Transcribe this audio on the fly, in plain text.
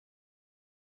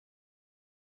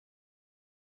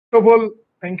First of all,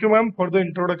 thank you, ma'am, for the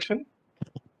introduction.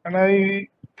 And I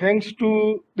thanks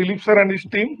to Dilip sir and his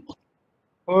team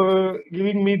for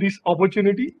giving me this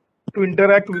opportunity to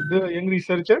interact with the young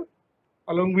researcher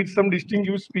along with some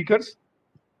distinguished speakers.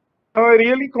 Now, I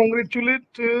really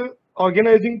congratulate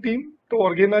organizing team to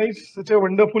organize such a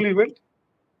wonderful event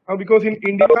because in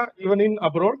India, even in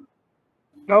abroad,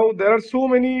 now there are so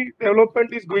many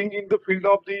development is going in the field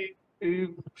of the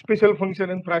special function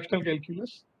and fractional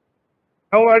calculus.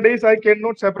 Nowadays, I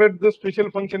cannot separate the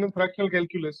special function and fractional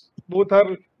calculus. Both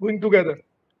are going together.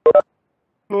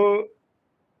 So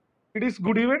it is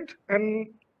good event, and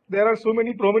there are so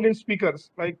many prominent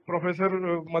speakers like Professor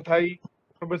Mathai,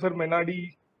 Professor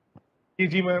Menadi,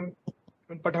 KG ma'am,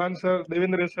 and Pathan sir,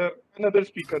 Devendra sir, and other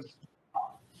speakers.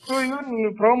 So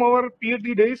even from our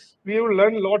PhD days, we have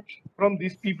learned a lot from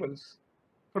these peoples.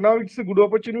 So now it's a good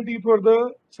opportunity for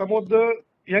the some of the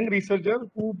young researchers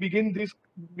who begin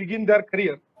their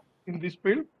career in this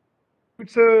field.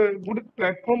 It's a good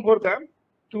platform for them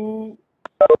to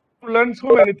learn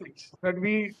so many things that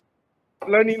we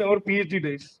learn in our PhD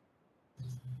days.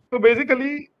 So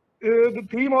basically, the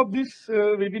theme of this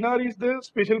webinar is the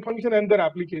special function and their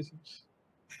applications.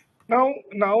 Now,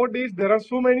 nowadays, there are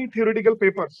so many theoretical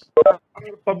papers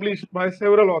published by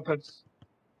several authors.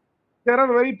 There are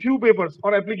very few papers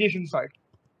on application side,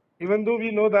 even though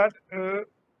we know that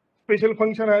special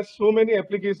function has so many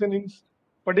applications in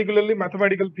particularly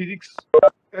mathematical physics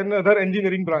and other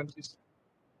engineering branches.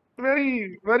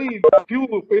 Very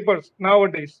few papers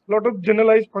nowadays. A lot of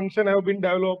generalized function have been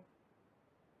developed.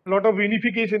 A lot of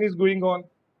unification is going on.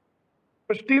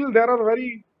 But still, there are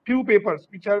very few papers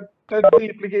which are touch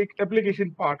the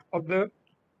application part of the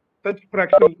such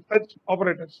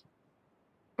operators.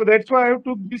 So that's why I have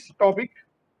took this topic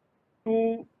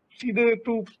to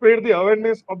to spread the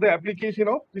awareness of the application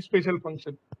of the special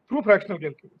function through fractional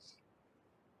calculus.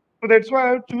 So that's why I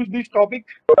have choose this topic,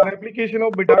 the application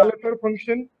of Mittag-Leffler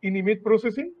function in image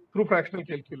processing through fractional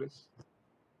calculus.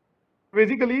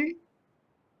 Basically,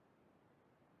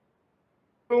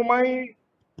 so my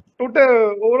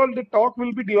total overall the talk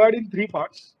will be divided in three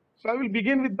parts. So I will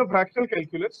begin with the fractional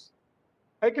calculus.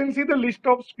 I can see the list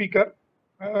of speaker.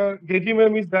 Geji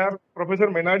ma'am is there, Professor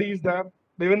Menadi is there,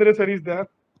 Devendra sir is there.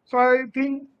 So I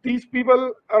think these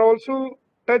people are also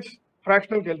touch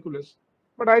fractional calculus.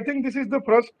 But I think this is the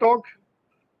first talk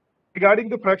regarding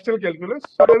the fractional calculus.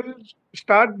 So I will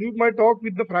start with my talk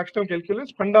with the fractional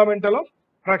calculus, fundamental of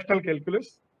fractional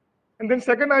calculus. And then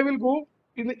second, I will go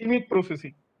in the image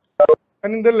processing.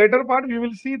 And in the later part, we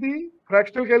will see the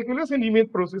fractional calculus and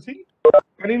image processing.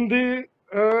 And in the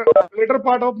later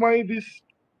part of my this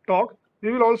talk,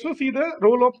 we will also see the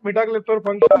role of Mittag-Leffler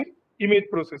function in image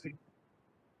processing.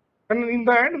 And in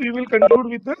the end, we will conclude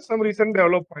with some recent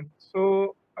development.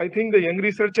 So I think the young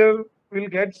researcher will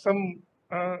get some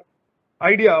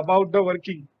idea about the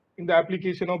working in the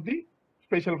application of the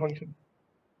special function.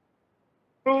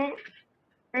 So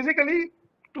basically,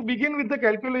 to begin with the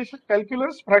calculus,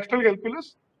 fractional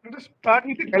calculus, let us start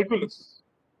with the calculus.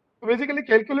 So basically,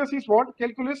 calculus is what?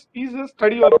 Calculus is a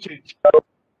study of change.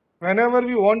 Whenever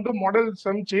we want to model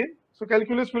some change, so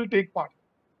calculus will take part.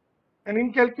 And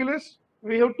in calculus,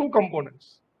 we have two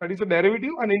components, that is a derivative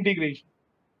and integration.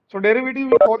 So derivative,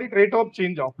 we call it rate of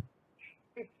change of.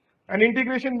 And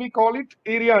integration, we call it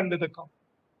area under the curve.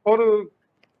 For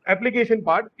application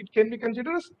part, it can be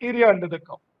considered as area under the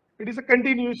curve. It is a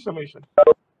continuous summation.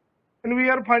 And we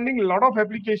are finding a lot of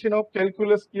application of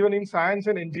calculus even in science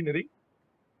and engineering.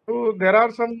 So there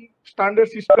are some standard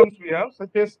systems we have,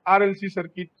 such as RLC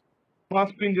circuit, mass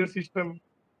Springer system.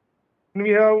 And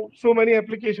we have so many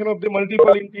application of the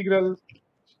multiple integral,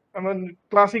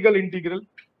 classical integral.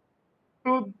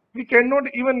 So we cannot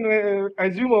even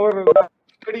assume our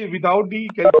study without the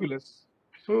calculus.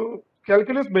 So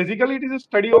calculus basically it is a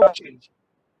study of change.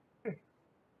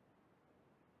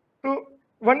 So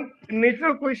one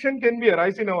natural question can be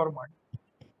arise in our mind.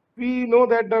 We know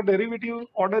that the derivative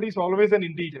order is always an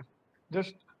integer.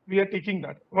 Just we are taking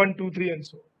that 1, 2, 3, and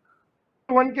so on.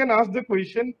 So one can ask the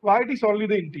question, why it is only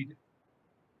the integer?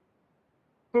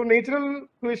 So natural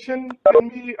question can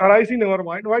be arise in our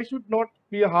mind. Why should not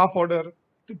be a half order,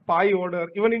 to pi order,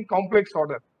 even in complex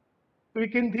order? So we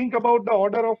can think about the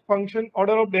order of function,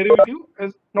 order of derivative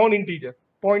as non-integer,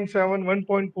 0.7,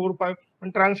 1.45,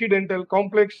 and transcendental,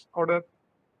 complex order.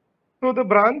 So the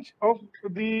branch of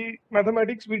the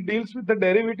mathematics which deals with the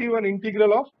derivative and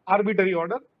integral of arbitrary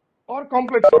order or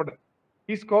complex order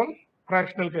is called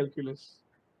fractional calculus.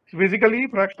 So basically,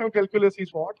 fractional calculus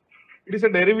is what? It is a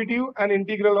derivative and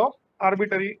integral of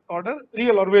arbitrary order,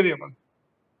 real or variable.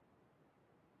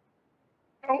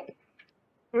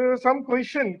 Now, some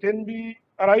question can be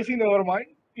arise in our mind?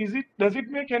 Does it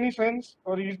make any sense,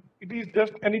 or it is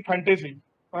just any fantasy,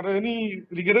 or any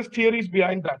rigorous theories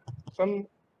behind that? Some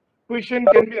question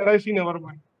can be arise in our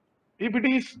mind. If it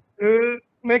is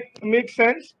make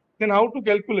sense, then how to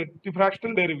calculate the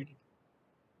fractional derivative,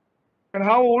 and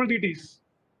how old it is?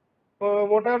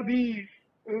 What are the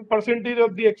percentage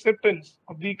of the acceptance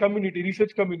of the community,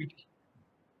 research community,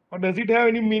 or does it have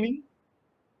any meaning,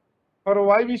 or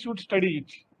why we should study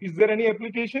it? Is there any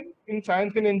application in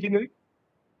science and engineering?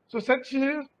 So such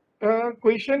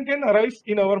question can arise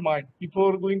in our mind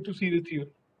before going to see the theory.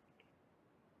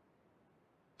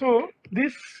 So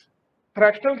this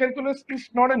fractional calculus is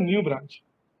not a new branch.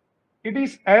 It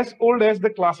is as old as the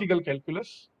classical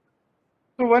calculus.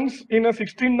 So once in a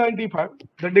 1695,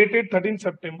 the dated 13th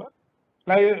September,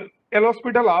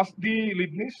 L'Hospital asked the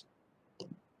Leibniz,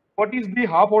 what is the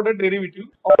half-order derivative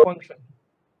of function?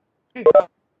 Okay.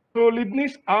 So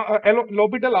Leibniz,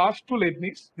 L'Hospital asked to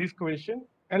Leibniz this question,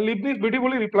 and Leibniz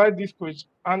beautifully replied this question,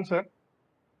 answer.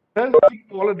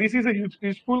 This is a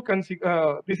useful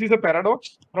this is a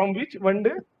paradox from which one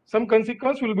day some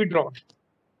consequence will be drawn.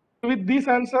 So with this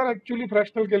answer, actually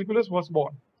fractional calculus was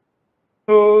born.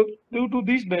 So due to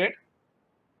this date,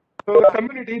 so the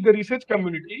community, the research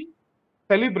community,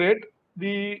 celebrate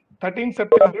the 13th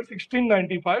September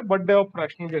 1695 birthday of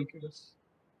fractional calculus.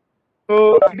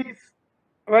 So it is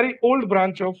a very old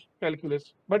branch of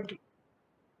calculus, but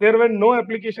there were no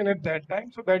application at that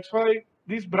time. So that's why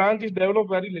this branch is developed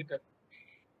very later.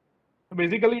 So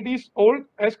basically, it is old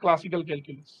as classical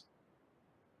calculus.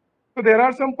 So there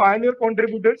are some pioneer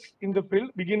contributors in the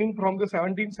field beginning from the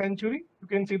 17th century. You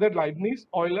can see that Leibniz,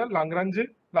 Euler, Lagrange,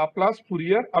 Laplace,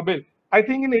 Fourier, Abel. I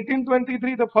think in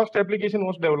 1823, the first application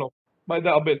was developed by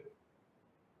the Abel.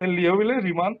 Then Liouville,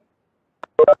 Riemann.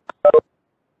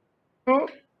 So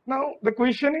now the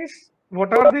question is,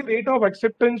 what are the rate of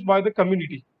acceptance by the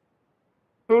community?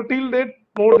 So till date,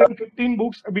 more than 15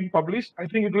 books have been published. I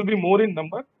think it will be more in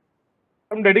number.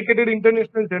 Some dedicated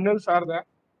international journals are there.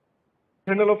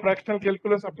 Journal of Fractional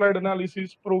Calculus, Applied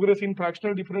Analysis, Progress in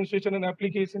Fractional Differentiation and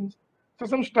Applications. So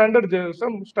some standard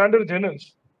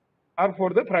journals are for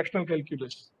the fractional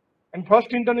calculus. And first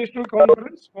international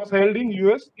conference was held in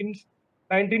US in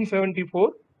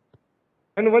 1974.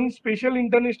 And one special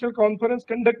international conference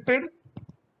conducted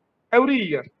every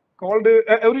year, called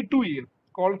every 2 years,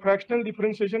 called Fractional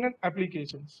Differentiation and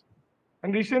Applications.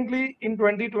 And recently in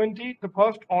 2020, the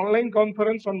first online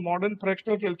conference on modern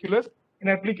fractional calculus in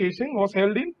application was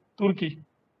held in Turkey.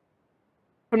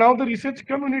 So now the research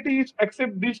community is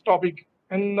accept this topic,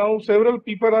 and now several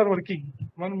people are working.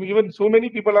 Even so many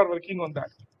people are working on that.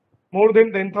 More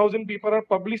than 10,000 people are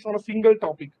published on a single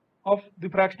topic of the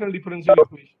fractional differential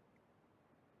equation.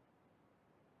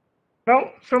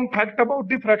 Now some fact about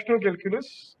the fractional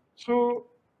calculus. So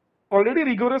already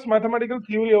rigorous mathematical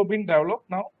theory have been developed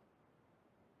now.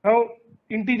 Now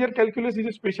integer calculus is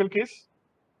a special case.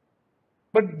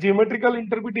 But geometrical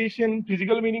interpretation,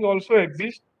 physical meaning also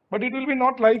exists, but it will be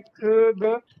not like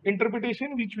the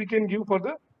interpretation which we can give for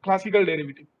the classical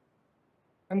derivative.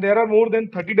 And there are more than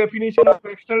 30 definitions of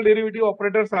fractional derivative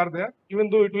operators are there, even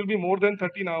though it will be more than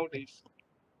 30 nowadays.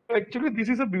 So actually, this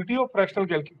is a beauty of fractional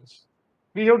calculus.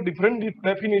 We have different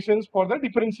definitions for the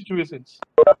different situations.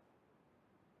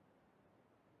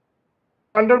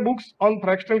 Standard books on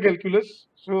fractional calculus.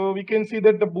 So we can see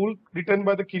that the book written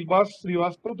by the Kilbas,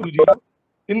 Srivastava, Trujillo.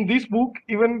 In this book,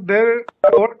 even there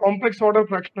are complex order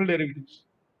fractional derivatives.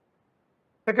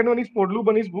 Second one is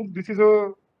Podlubani's book. This is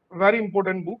a very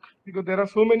important book because there are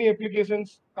so many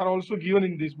applications are also given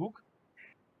in this book.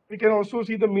 We can also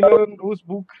see the Miller and Rose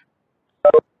book.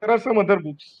 There are some other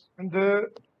books. And the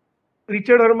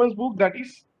Richard Herman's book, that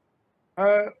is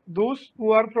those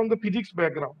who are from the physics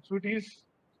background. So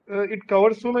it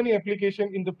covers so many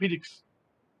applications in the physics.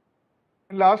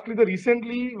 And lastly,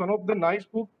 recently one of the nice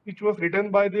book which was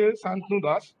written by the Shantanu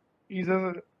Das. He is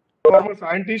a former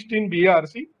scientist in BARC.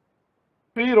 So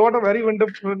he wrote a very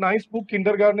wonderful, nice book,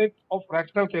 Kindergarten of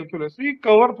Fractional Calculus. We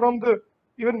cover from the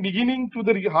even beginning to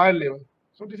the higher level.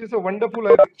 So this is a wonderful.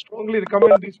 I strongly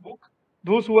recommend this book.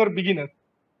 Those who are beginners.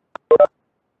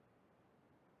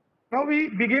 Now we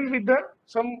begin with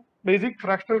some basic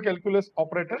fractional calculus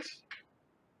operators.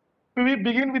 So we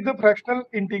begin with the fractional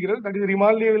integral, that is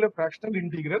Riemann-Liouville fractional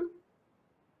integral.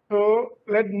 So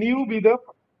let nu be the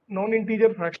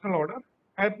non-integer fractional order,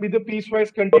 f be the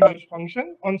piecewise continuous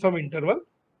function on some interval.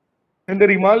 And the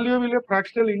Riemann-Liouville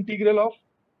fractional integral of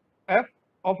f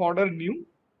of order nu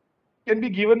can be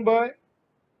given by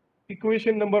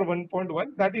equation number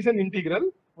 1.1. That is an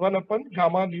integral 1 upon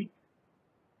gamma nu,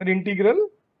 an integral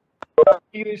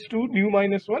e raised to nu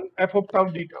minus 1 f of tau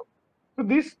d tau. So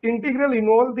this integral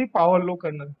involves the power law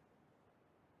kernel.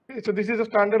 Okay, so this is a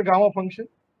standard gamma function.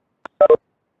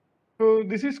 So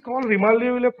this is called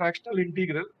Riemann-Leibler fractional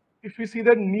integral. If we see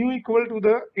that nu equal to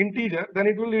the integer, then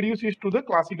it will reduce it to the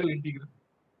classical integral.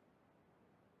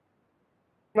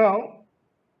 Now,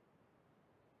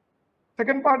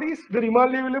 second part is the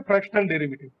Riemann-Leibler fractional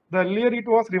derivative. The earlier it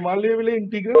was Riemann-Leibler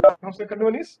integral. Now second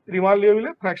one is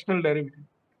Riemann-Leibler fractional derivative.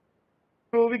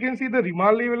 So we can see the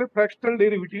Riemann-Leibler fractional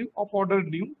derivative of order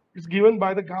nu is given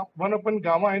by the 1 upon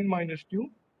gamma n minus nu,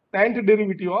 the nth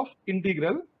derivative of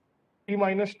integral t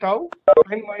minus tau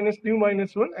n minus nu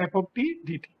minus 1 f of t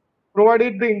dt,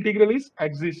 provided the integral is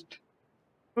exist.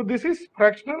 So this is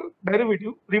fractional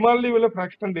derivative, Riemann-Leibler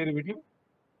fractional derivative.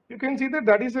 You can see that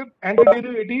that is an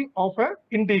antiderivative of an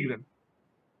integral.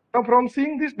 Now from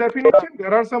seeing this definition,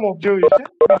 there are some observations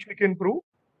which we can prove.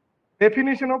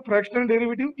 Definition of fractional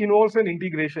derivative involves an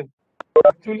integration.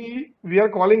 Actually, we are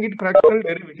calling it fractional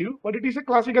derivative, but it is a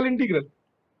classical integral.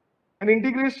 An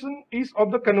integration is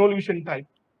of the convolution type.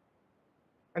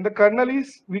 And the kernel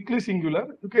is weakly singular.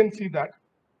 You can see that.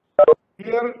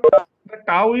 Here, the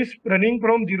tau is running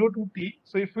from 0 to t.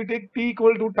 So if we take t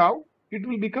equal to tau, it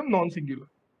will become non-singular.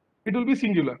 It will be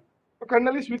singular. The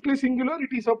kernel is weakly singular.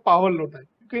 It is of power law type.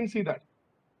 You can see that.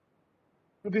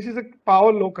 So this is a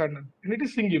power law kernel, and it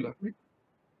is singular.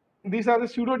 These are the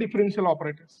pseudo-differential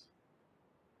operators.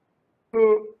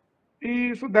 So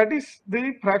that is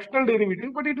the fractional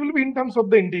derivative, but it will be in terms of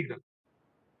the integral.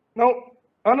 Now,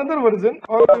 another version,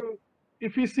 or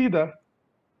if we see the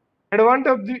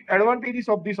advantages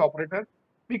of this operator,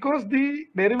 because the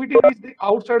derivative is the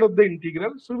outside of the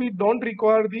integral, so we don't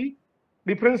require the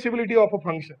differentiability of a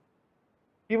function.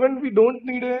 Even we don't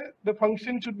need the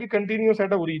function should be continuous at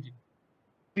the origin.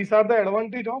 These are the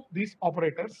advantage of these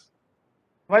operators.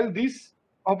 While this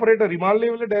operator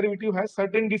Riemann-Leibler derivative has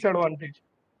certain disadvantage.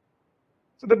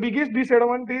 So the biggest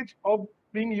disadvantage of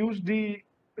being used the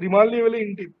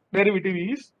Riemann-Leibler derivative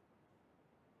is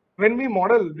when we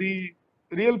model the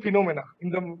real phenomena in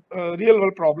the real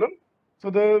world problem. So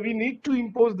we need to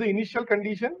impose the initial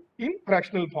condition in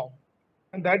fractional form,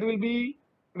 and that will be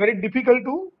very difficult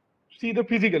to see the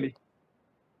physically.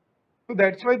 So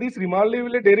that's why this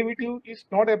Riemann-Leibler derivative is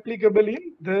not applicable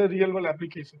in the real world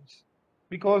applications,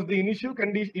 because the initial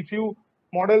condition, if you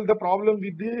model the problem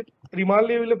with the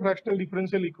Riemann-Leibler fractional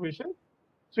differential equation,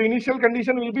 so initial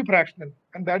condition will be fractional,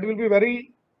 and that will be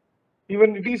very,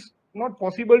 even it is not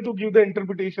possible to give the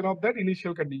interpretation of that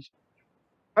initial condition.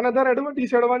 Another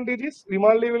disadvantage is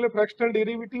Riemann-Leibler fractional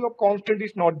derivative of constant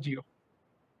is not zero.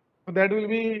 So that will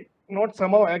be not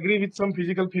somehow agree with some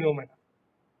physical phenomena.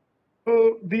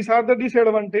 So these are the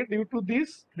disadvantage. Due to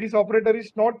this operator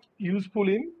is not useful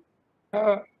in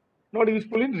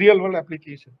real world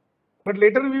application. But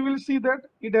later we will see that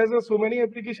it has so many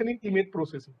application in image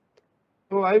processing.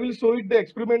 So I will show it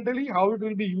experimentally how it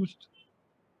will be used.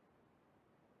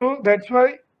 So that's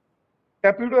why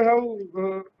Capito have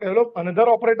developed another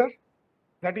operator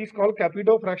that is called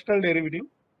Capito fractional derivative.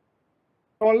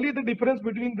 Only the difference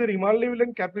between the Riemann-Leibler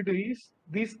and Capito is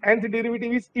this nth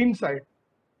derivative is inside.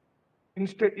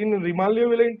 Instead, in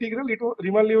Riemann-Leibler integral, it was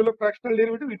Riemann-Leibler fractional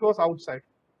derivative, it was outside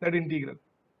that integral.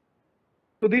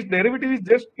 So this derivative is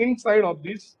just inside of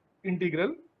this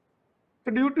integral.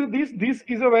 So due to this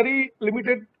is a very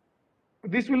limited,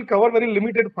 this will cover very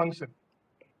limited function,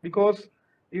 because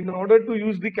in order to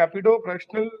use the Capito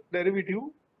fractional derivative,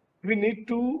 we need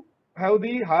to have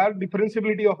the higher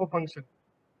differentiability of a function.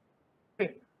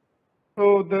 Okay.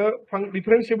 So the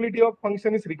differentiability of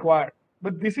function is required,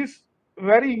 but this is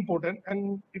very important.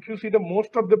 And if you see the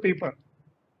most of the paper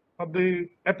of the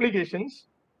applications,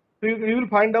 you will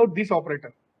find out this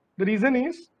operator. The reason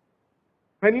is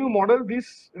when you model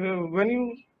this, when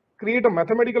you create a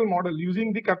mathematical model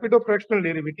using the Capito fractional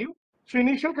derivative, so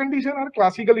initial condition are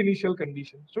classical initial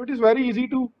conditions. So it is very easy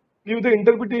to give the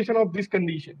interpretation of this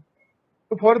condition.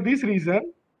 So for this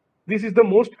reason, this is the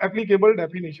most applicable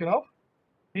definition of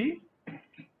the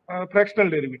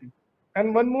fractional derivative.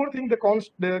 And one more thing,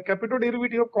 the Capito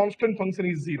derivative of constant function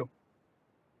is 0.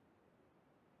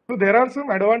 So there are some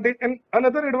advantage, and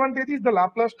another advantage is the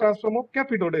Laplace transform of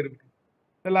Capito derivative.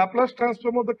 The Laplace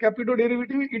transform of the Capito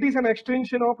derivative, it is an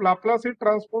extension of Laplace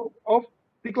transform of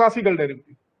the classical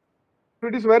derivative. So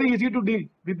it is very easy to deal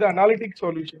with the analytic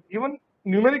solution, even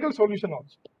numerical solution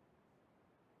also.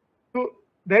 So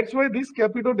that's why this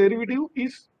Capito derivative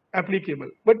is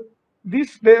applicable. But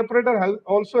this operator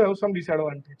also have some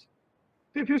disadvantage.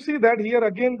 So if you see that here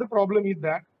again the problem is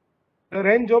that the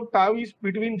range of tau is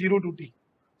between 0 to t.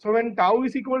 So when tau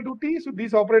is equal to t, so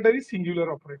this operator is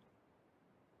singular operator.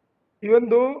 Even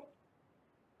though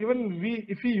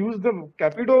if we use the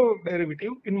Capito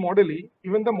derivative in modeling,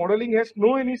 even the modeling has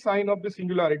no any sign of the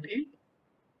singularity,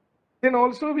 then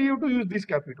also we have to use this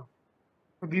Capito.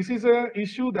 So this is a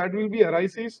issue that will be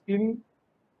arises in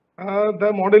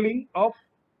the modeling of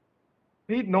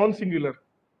the non-singular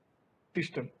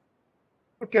system.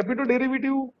 So Capito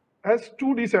derivative has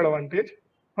two disadvantages.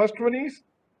 First one is,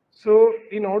 so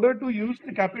in order to use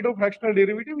the Capito fractional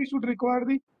derivative, we should require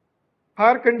the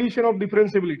higher condition of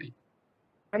differentiability.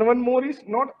 And one more is,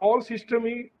 not all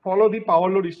systems follow the power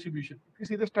law distribution. If you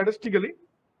see the statistically,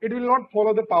 it will not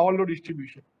follow the power law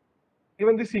distribution.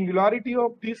 Even the singularity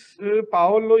of this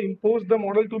power law impose the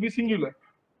model to be singular.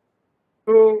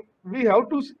 So we have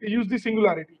to use the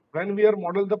singularity when we are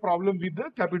model the problem with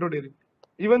the Capito derivative.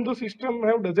 Even though system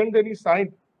have doesn't any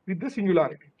sign with the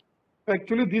singularity. So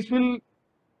actually this will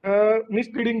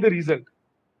misleading the result.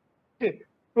 Okay.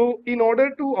 So in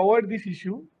order to avoid this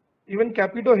issue, even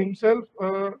Capito himself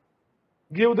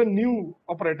gave the new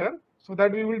operator, so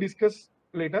that we will discuss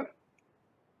later.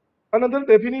 Another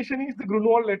definition is the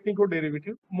Grunwald-Letnikov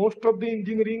derivative. Most of the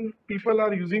engineering people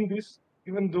are using this.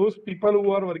 Even those people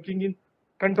who are working in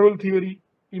control theory,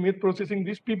 image processing,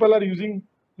 these people are using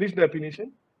this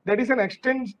definition. That is an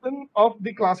extension of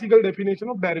the classical definition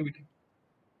of derivative.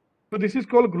 So this is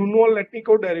called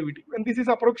Grunwald-Letnikov derivative, and this is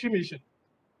approximation.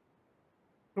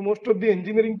 So most of the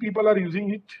engineering people are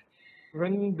using it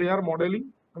when they are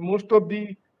modeling. Most of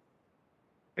the,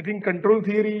 I think, control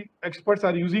theory experts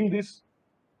are using this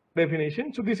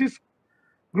definition. So this is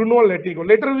Grunwald-Letnikov.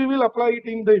 Later we will apply it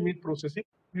in the image processing.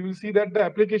 We will see that the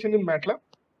application in MATLAB.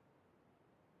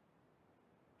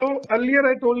 So earlier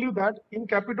I told you that in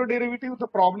Capito derivative the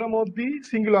problem of the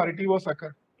singularity was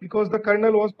occurred because the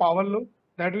kernel was power law,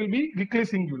 that will be weakly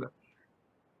singular.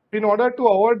 In order to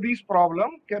avoid this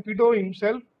problem, Capito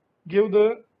himself gave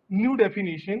the new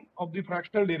definition of the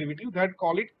fractional derivative, that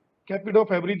call it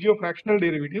Capito-Fabrizio fractional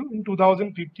derivative in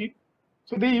 2015.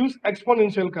 So they use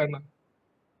exponential kernel.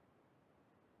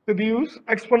 So they use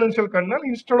exponential kernel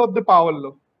instead of the power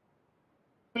law.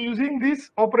 So using this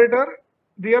operator,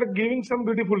 they are giving some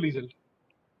beautiful result.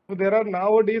 So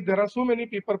nowadays there are so many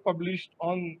papers published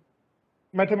on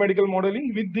mathematical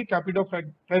modeling with the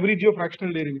Capito-Fabrizio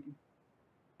fractional derivative.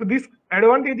 So this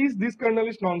advantage is this kernel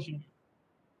is non-singular.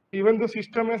 Even the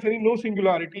system has no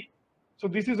singularity. So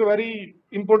this is a very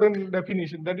important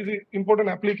definition. That is an important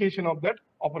application of that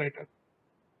operator.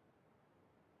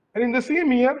 And in the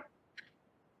same year,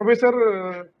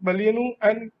 Professor Balianu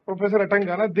and Professor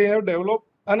Atangana, they have developed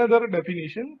another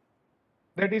definition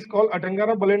that is called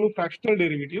Atangana-Balianu fractional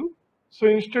derivative. So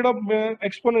instead of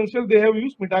exponential, they have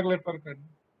used Mittag-Leffler kernel.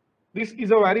 This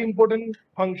is a very important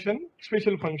function,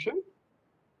 special function,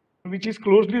 which is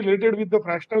closely related with the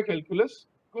fractional calculus,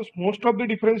 because most of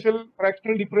the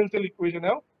fractional differential equation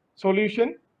have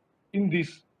solution in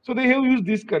this. So they have used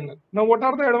this kernel. Now what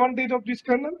are the advantage of this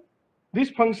kernel? This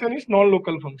function is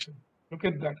non-local function. Look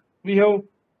at that. We have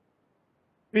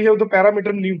the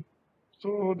parameter nu.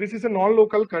 So this is a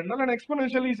non-local kernel, and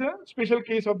exponential is a special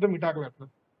case of the Mittag-Leffler.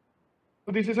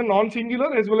 So this is a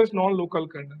non-singular as well as non-local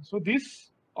kernel. So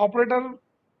this operator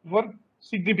works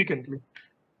significantly.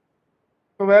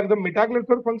 So where the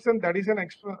Mittag-Leffler function, that is an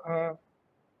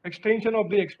extension of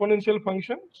the exponential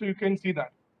function. So you can see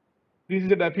that. This is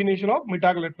the definition of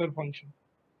Mittag-Leffler function.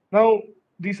 Now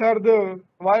these are the,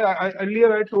 why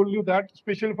earlier I told you that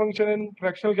special function and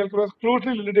fractional calculus are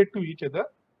closely related to each other.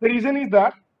 The reason is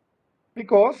that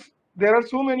because there are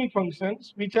so many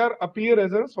functions which appear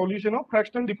as a solution of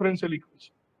fractional differential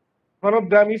equation. One of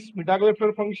them is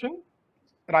Mittag-Leffler function,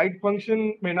 right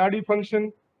function, Menardi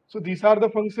function. So these are the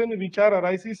functions which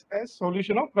arises as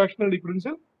solution of fractional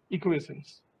differential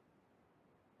equations.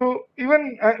 So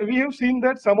even we have seen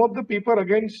that some of the paper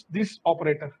against this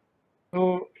operator.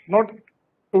 So not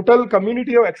total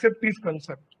community have accept this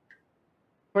concept.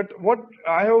 But what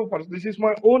I have, this is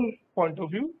my own point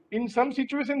of view. In some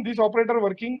situation, this operator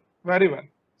working very well,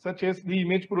 such as the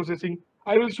image processing.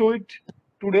 I will show it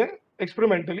today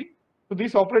experimentally. So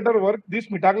this operator work, this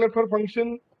Mittag-Leffler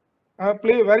function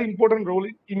play a very important role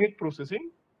in image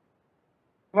processing.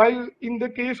 While in the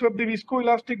case of the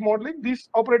viscoelastic modeling, this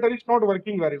operator is not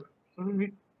working very well. So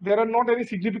there are not any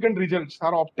significant results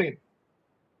are obtained.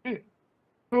 Okay.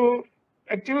 So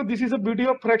actually, this is the beauty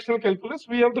of fractional calculus.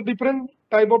 We have the different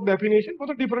type of definition for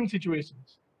the different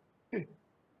situations. Okay.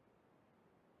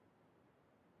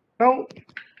 Now,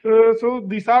 so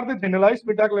these are the generalized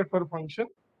Mittag-Leffler function.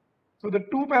 So the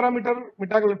two-parameter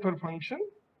Mittag-Leffler function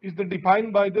is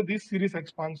defined by this series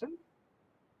expansion.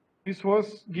 This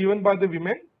was given by the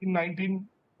women in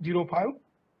 1905.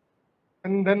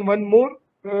 And then one more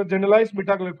generalized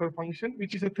Mittag-Leffler function,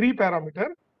 which is a three-parameter.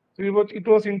 So it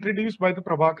was introduced by the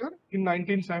Prabhakar in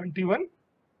 1971.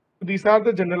 These are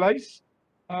the generalized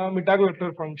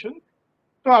Mittag-Leffler function.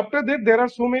 So after that, there are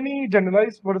so many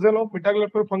generalized version of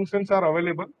Mittag-Leffler functions are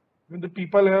available. When the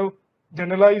people have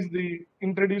generalized, they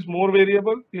introduce more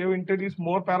variable, they have introduced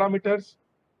more parameters,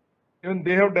 even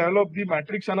they have developed the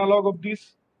matrix analog of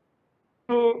this.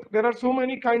 So there are so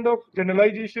many kind of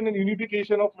generalization and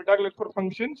unification of Mittag-Leffler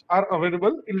functions are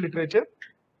available in literature.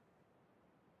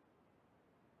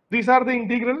 These are the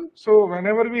integral. So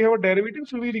whenever we have a derivative,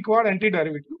 so we require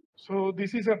antiderivative. So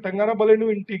this is a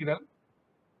Tangana-Balenu integral.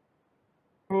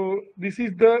 So this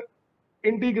is the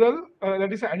integral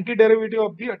that is antiderivative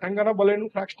of the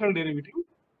Tangana-Balenu fractional derivative.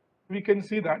 We can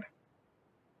see that.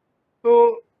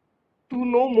 So to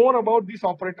know more about these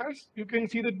operators, you can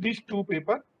see that these two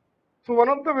papers. So one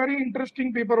of the very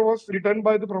interesting paper was written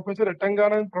by the Professor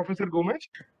Atangana and Professor Gomez,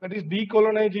 that is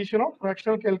decolonization of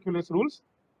fractional calculus rules.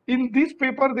 In this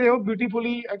paper, they have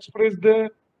beautifully expressed the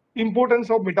importance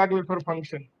of Mittag-Leffler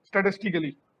function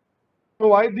statistically. So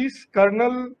why this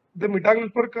kernel, the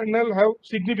Mittag-Leffler kernel have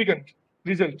significant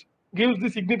result, gives the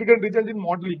significant result in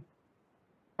modeling.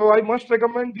 So I must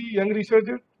recommend the young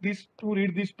researcher to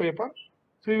read this paper.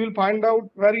 So you will find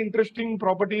out very interesting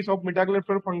properties of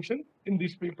Mittag-Leffler function in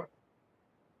this paper.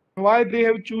 Why they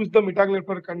have choose the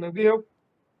Mittag-Leffler kernel? They have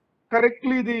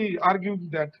correctly argued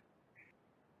that.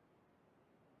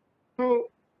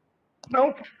 So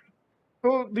now,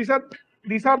 so these are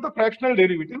the fractional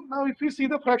derivative. Now, if you see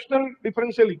the fractional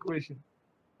differential equation,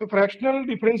 the fractional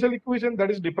differential equation, that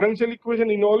is differential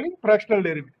equation involving fractional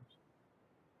derivatives.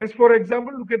 As for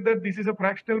example, look at that. This is a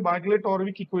fractional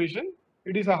Bagley-Torvik equation.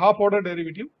 It is a half-order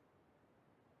derivative.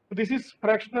 So this is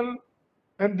fractional,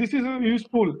 and this is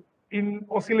useful in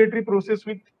oscillatory process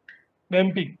with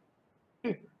damping.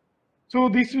 Okay. So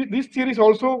this theory is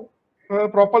also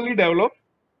properly developed.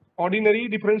 Ordinary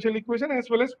differential equation as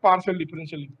well as partial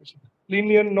differential equation.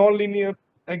 Linear, non-linear,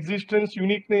 existence,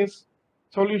 uniqueness,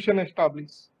 solution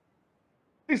established.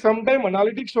 See, sometimes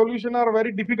analytic solution are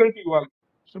very difficult to evaluate.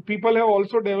 So people have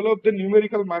also developed the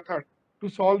numerical method to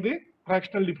solve the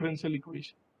fractional differential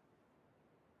equation.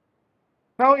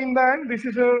 Now in the end, this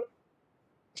is a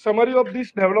summary of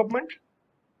this development.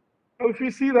 Now if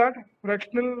we see that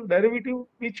fractional derivative,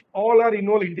 which all are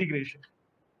involve integration.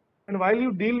 And while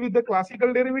you deal with the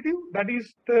classical derivative, that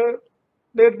is the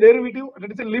derivative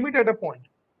that is a limit at a point.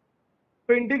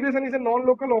 So integration is a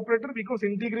non-local operator because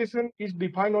integration is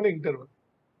defined on an interval.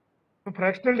 So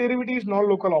fractional derivative is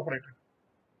non-local operator.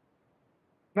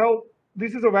 Now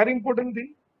this is a very important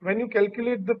thing. When you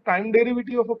calculate the time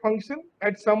derivative of a function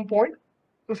at some point,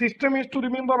 the system is to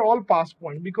remember all past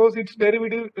points because its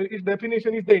derivative, its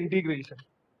definition is the integration.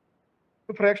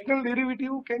 The fractional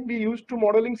derivative can be used to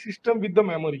modeling system with the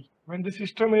memory. When the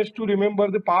system has to remember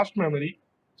the past memory,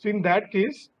 so in that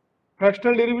case,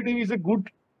 fractional derivative is a good,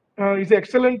 is an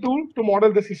excellent tool to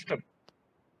model the system.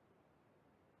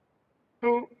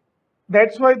 So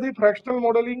that's why the fractional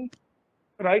modeling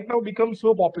right now becomes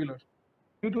so popular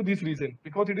due to this reason,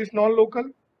 because it is non-local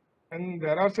and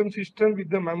there are some systems with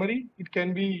the memory. It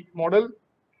can be modeled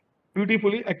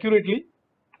beautifully, accurately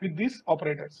with these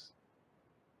operators.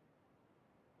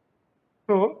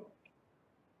 So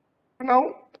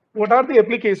now, what are the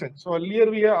applications? So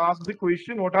earlier we have asked the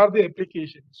question, what are the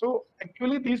applications? So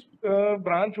actually this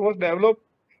branch was developed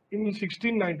in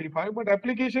 1695, but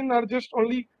applications are just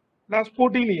only last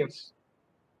 14 years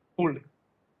old.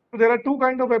 So there are two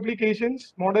kinds of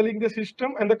applications, modeling the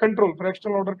system and the control,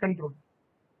 fractional order control.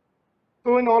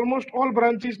 So in almost all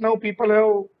branches now people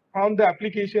have found the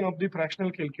application of the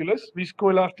fractional calculus,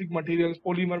 viscoelastic materials,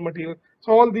 polymer material,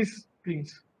 so all these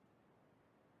things.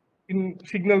 In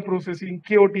signal processing,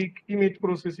 chaotic image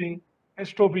processing,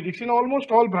 astrophysics, in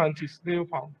almost all branches they have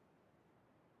found.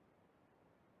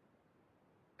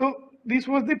 So this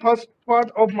was the first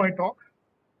part of my talk.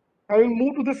 I will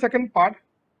move to the second part,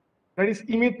 that is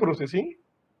image processing.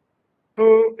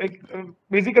 So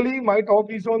basically my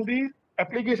talk is on the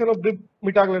application of the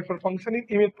Mittag-Leffler function in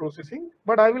image processing,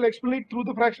 but I will explain it through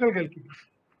the fractional calculus.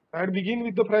 I will begin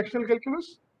with the fractional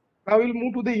calculus. I will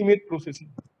move to the image processing.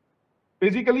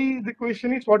 Basically, the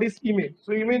question is what is image?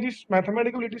 So image is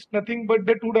mathematical, it is nothing but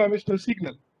the two-dimensional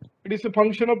signal. It is a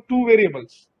function of two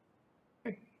variables.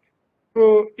 Okay.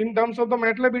 So in terms of the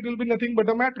MATLAB, it will be nothing but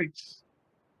a matrix,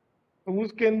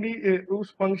 whose can be whose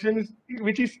function is,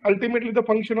 which is ultimately the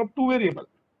function of two variables.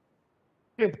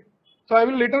 Okay. So I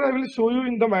will show you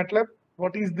in the MATLAB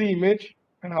what is the image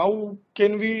and how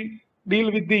can we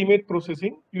deal with the image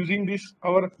processing using this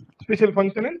our special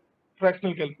function and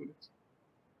fractional calculus.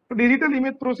 So digital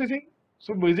image processing.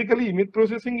 So basically image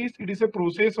processing is, it is a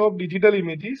process of digital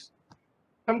images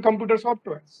some computer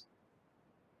softwares.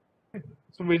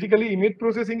 So basically image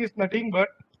processing is nothing but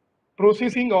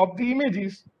processing of the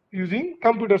images using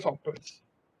computer softwares.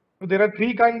 So there are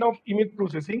three kinds of image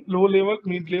processing: low level,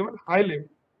 mid level, high level.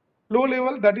 Low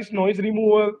level, that is noise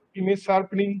removal, image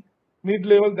sharpening. Mid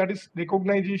level, that is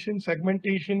recognition,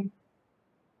 segmentation.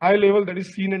 High level, that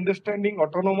is scene understanding,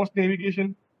 autonomous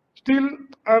navigation. Still,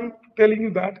 I'm telling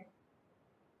you that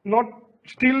not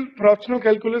still fractional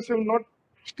calculus have not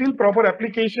still proper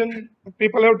application.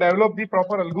 People have developed the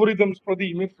proper algorithms for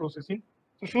the image processing.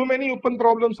 So many open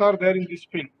problems are there in this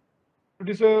field. It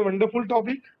is a wonderful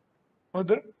topic for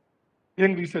the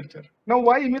young researcher. Now,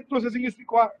 why image processing is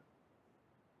required?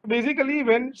 Basically,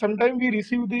 when sometimes we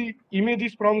receive the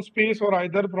images from space or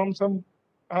either from some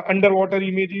underwater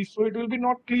images, so it will be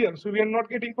not clear. So we are not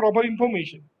getting proper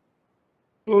information.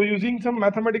 So using some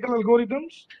mathematical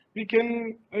algorithms, we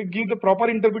can give the proper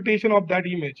interpretation of that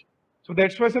image. So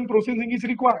that's why some processing is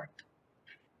required.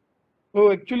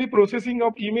 So actually processing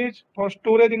of image for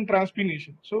storage and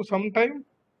transformation. So sometimes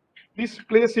this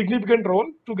plays a significant role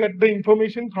to get the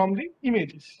information from the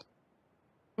images.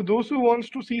 So those who wants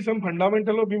to see some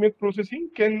fundamental of image processing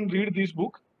can read this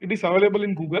book. It is available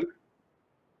in Google.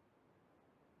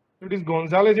 It is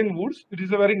Gonzalez and Woods. It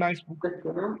is a very nice book.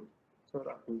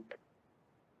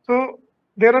 So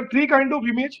there are three kinds of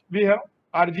image. We have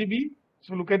RGB.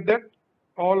 So look at that.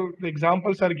 All the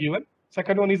examples are given.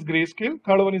 Second one is grayscale.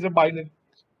 Third one is a binary.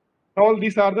 All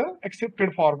these are the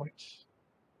accepted formats.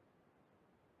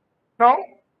 Now,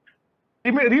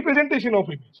 representation of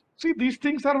image. See, these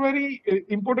things are very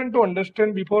important to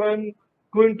understand before I'm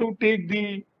going to take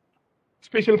the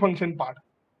special function part.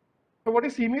 So what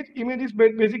is image? Image is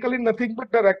basically nothing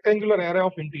but the rectangular array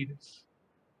of integers.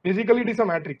 Basically, it is a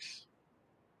matrix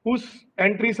whose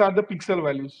entries are the pixel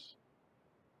values.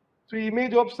 So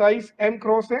image of size m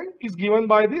cross n is given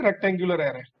by the rectangular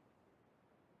array,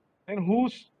 and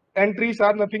whose entries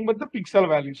are nothing but the pixel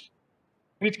values,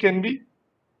 which can be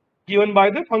given by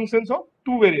the functions of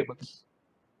two variables.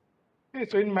 Okay,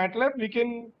 so in MATLAB, we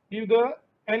can give the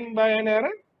n by n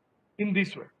array in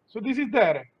this way. So this is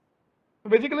the array. So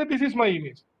basically, this is my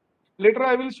image. Later,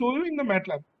 I will show you in the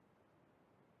MATLAB.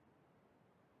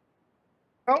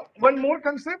 Now, one more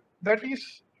concept that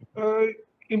is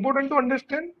important to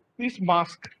understand is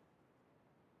mask.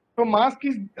 So mask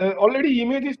is already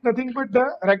image is nothing but the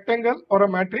rectangle or a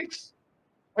matrix,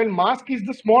 while mask is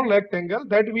the small rectangle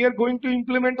that we are going to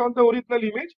implement on the original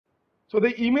image. So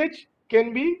the image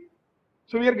can be,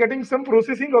 so we are getting some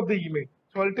processing of the image.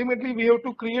 So ultimately we have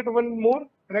to create one more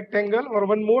rectangle or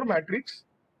one more matrix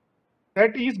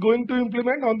that is going to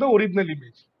implement on the original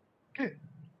image. Okay,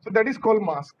 so that is called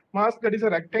mask. Mask, that is a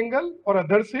rectangle or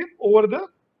other shape over the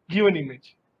given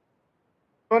image.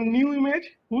 A new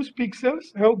image whose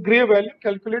pixels have gray value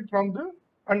calculated from the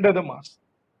under the mask.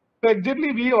 So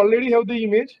exactly we already have the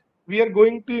image. We are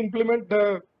going to implement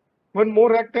the one more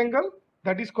rectangle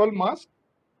that is called mask,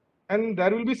 and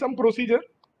there will be some procedure.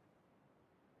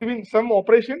 Even some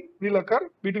operation will occur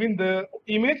between the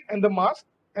image and the mask,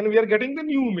 and we are getting the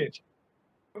new image.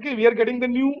 Okay, we are getting the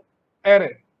new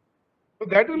array. So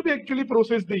that will be actually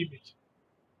process the image.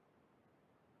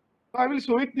 So I will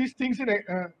show it these things in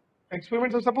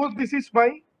experiments. So suppose this is my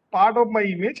part of my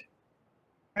image,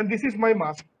 and this is my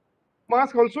mask.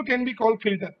 Mask also can be called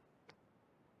filter.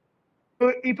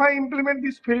 So if I implement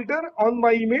this filter on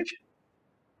my image,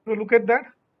 so look at that.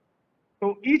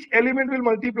 So each element will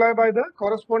multiply by the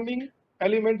corresponding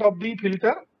element of the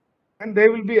filter, and they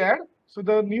will be added. So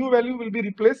the new value will be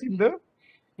replaced in the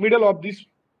middle of this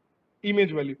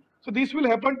image value. So this will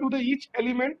happen to the each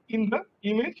element in the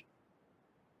image.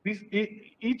 This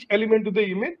each element to the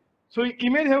image. So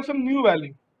image have some new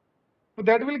value. So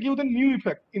that will give the new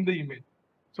effect in the image.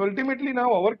 So ultimately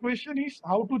now our question is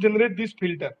how to generate this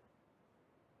filter.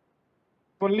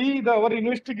 Only our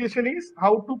investigation is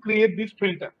how to create this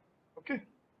filter. Okay.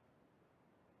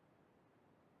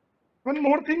 One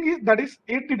more thing is that is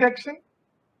edge detection.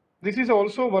 This is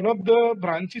also one of the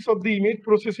branches of the image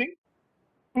processing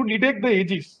to detect the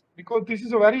edges, because this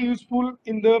is very useful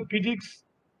in the physics.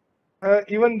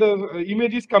 Even the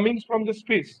image is coming from the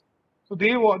space, so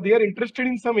they are interested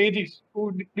in some edges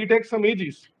to detect some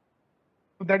edges.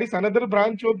 So that is another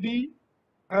branch of the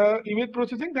image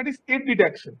processing, that is edge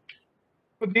detection.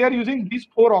 So they are using these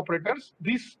four operators,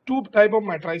 these two type of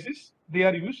matrices they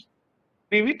are used,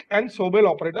 Prewitt and Sobel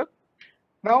operator.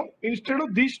 Now instead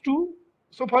of these two,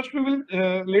 so first we will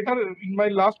later in my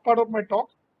last part of my talk,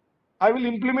 I will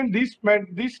implement these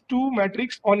two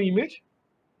matrix on image,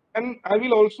 and I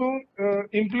will also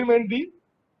implement the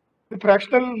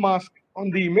fractional mask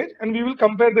on the image, and we will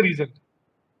compare the result.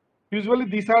 Usually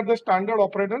these are the standard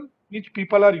operators which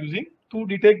people are using to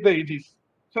detect the edges.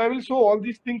 So I will show all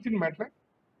these things in MATLAB.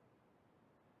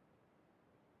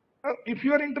 If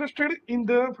you are interested in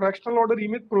the fractional order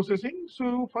image processing,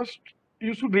 so first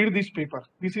you should read this paper.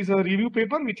 This is a review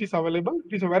paper which is available.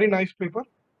 It is a very nice paper.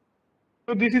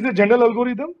 So this is a general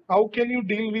algorithm. How can you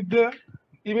deal with the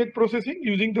image processing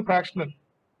using the fractional?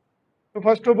 So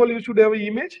first of all, you should have an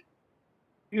image.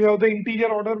 You have the integer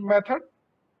order method,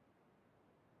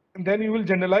 and then you will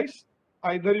generalize.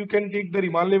 Either you can take the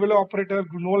Riemann-Levelin operator,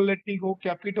 Grunwald-Letnigo,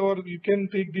 Capito, or you can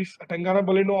take this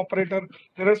Tangana-Boleno operator.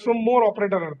 There are some more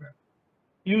operators are there.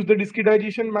 Use the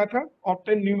discretization method,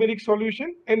 obtain numeric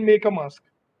solution, and make a mask.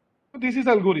 So this is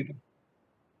algorithm.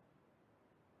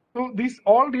 So these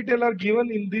all detail are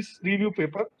given in this review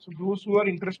paper. So those who are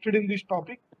interested in this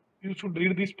topic, you should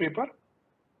read this paper.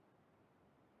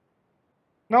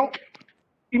 Now,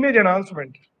 image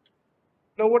enhancement.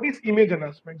 Now, what is image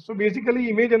enhancement? So basically,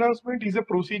 image enhancement is a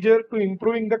procedure to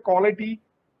improving the quality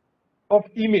of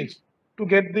image to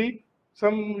get the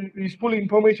some useful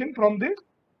information from the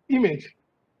image.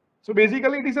 So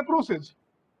basically, it is a process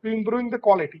to improving the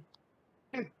quality.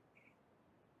 Okay.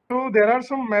 So there are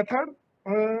some methods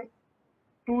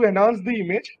to enhance the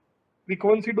image: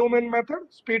 frequency domain method,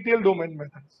 spatial domain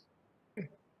methods. Okay.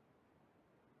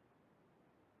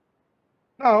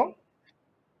 Now,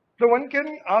 so one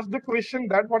can ask the question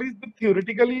that what is the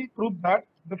theoretically proof that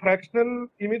the fractional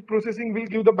image processing will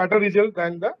give the better result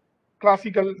than the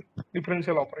classical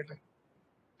differential operator.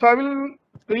 So I will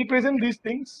represent these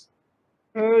things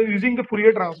using the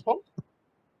Fourier transform.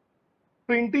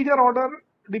 So integer order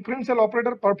differential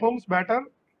operator performs better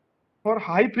for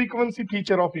high frequency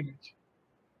feature of image.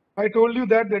 I told you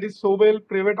that is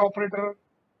Sobel-Prevet operator.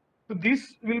 So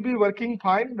this will be working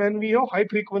fine when we have high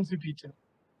frequency feature.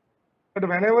 But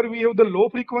whenever we have the low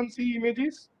frequency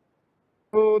images,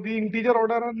 so the integer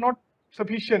order are not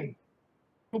sufficient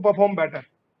to perform better.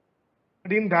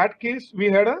 But in that case,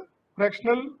 we had a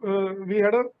fractional,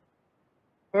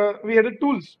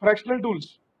 fractional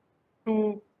tools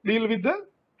to deal with the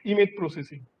image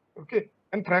processing. Okay,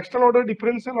 and fractional order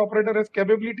differential operator has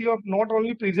capability of not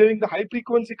only preserving the high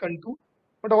frequency contour,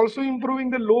 but also improving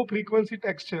the low frequency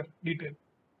texture detail.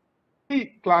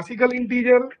 See, classical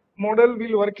integer model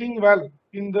will working well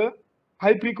in the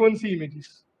high frequency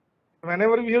images.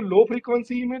 Whenever we have low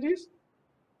frequency images,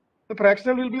 the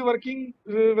fractional will be working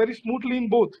very smoothly in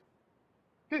both.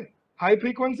 Okay, high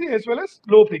frequency as well as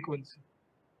low frequency.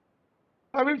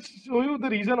 I will show you the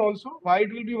reason also why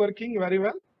it will be working very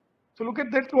well. So look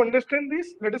at that. To understand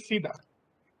this, let us see that.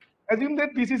 Assume that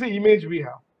this is an image we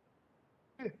have.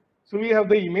 Okay. So we have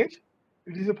the image.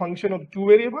 It is a function of two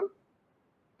variables.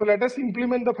 So let us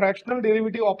implement the fractional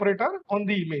derivative operator on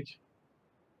the image.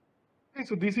 Okay.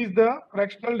 So this is the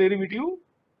fractional derivative.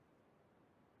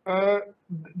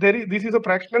 This is a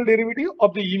fractional derivative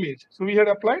of the image. So we had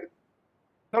applied.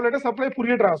 Now let us apply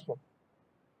Fourier transform.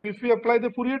 If we apply the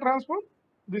Fourier transform,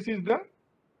 this is the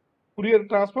Fourier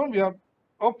transform we have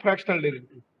of fractional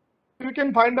derivative. So you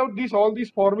can find out all these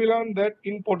formula that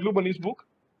in Podlubani's book.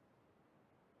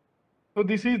 So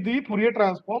this is the Fourier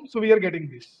transform. So we are getting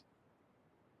this.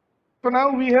 So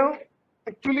now we have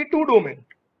actually two domains,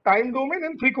 time domain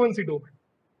and frequency domain.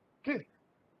 Okay.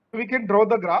 So we can draw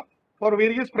the graph for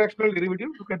various fractional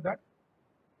derivatives. Look at that.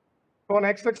 So on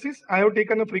x-axis, I have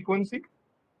taken a frequency.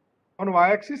 On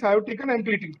y-axis, I have taken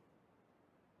amplitude.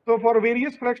 So for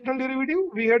various fractional derivative,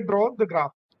 we had drawn the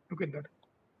graph. Look at that.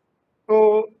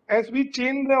 So as we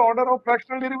change the order of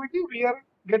fractional derivative, we are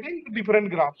getting different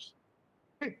graphs.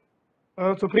 Okay.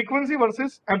 So frequency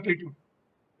versus amplitude.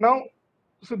 Now,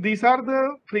 so these are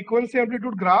the frequency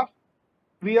amplitude graph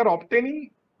we are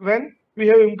obtaining when we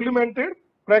have implemented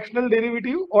fractional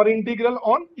derivative or integral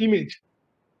on image.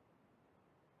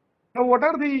 Now, what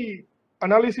are the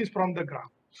analysis from the graph?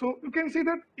 So you can see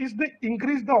that is the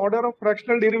increase the order of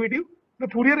fractional derivative, the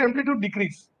Fourier amplitude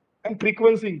decrease and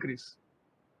frequency increase.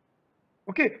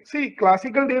 Okay, see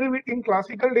classical derivative, in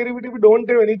classical derivative we don't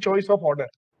have any choice of order.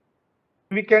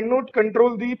 We cannot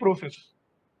control the process.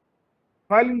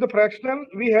 While in the fractional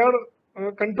we have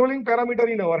controlling parameter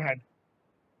in our hand.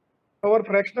 Our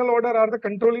fractional order are the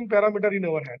controlling parameter in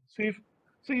our hand.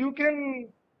 So you can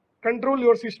control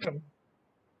your system.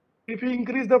 If you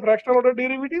increase the fractional order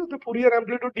derivative, the Fourier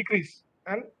amplitude decrease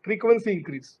and frequency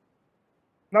increase.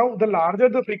 Now the larger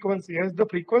the frequency, as the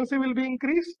frequency will be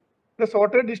increased, the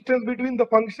shorter distance between the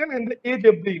function and the edge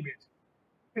of the image.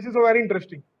 This is very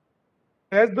interesting.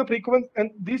 As the frequency,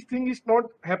 and this thing is not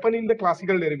happen in the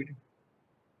classical derivative.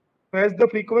 As the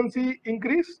frequency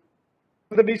increase,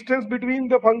 the distance between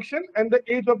the function and the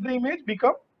edge of the image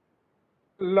become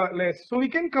less. So we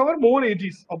can cover more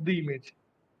edges of the image.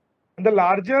 And the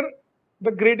larger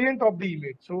the gradient of the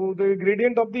image. So the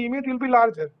gradient of the image will be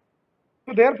larger.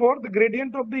 So therefore, the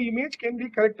gradient of the image can be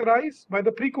characterized by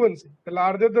the frequency. The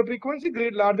larger the frequency,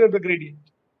 larger the gradient.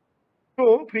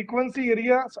 So frequency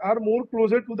areas are more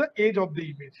closer to the edge of the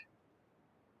image.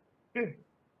 Okay.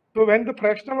 So when the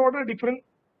fractional order, different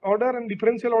order and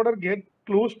differential order get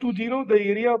close to zero, the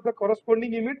area of the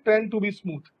corresponding image tend to be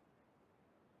smooth.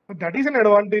 So that is an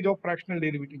advantage of fractional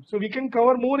derivative. So we can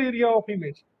cover more area of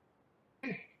image.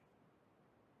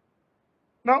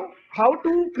 Now, how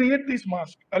to create this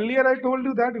mask? Earlier I told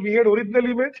you that we had original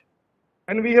image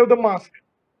and we have the mask.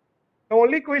 The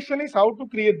only question is how to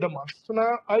create the mask. So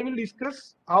now I will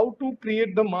discuss how to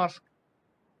create the mask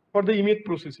for the image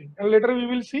processing. And later we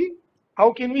will see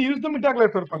how can we use the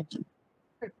Mittag-Leffler function.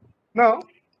 Now,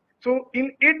 so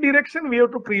in 8 direction we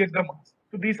have to create the mask.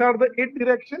 So these are the 8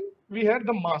 direction we had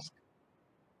the mask.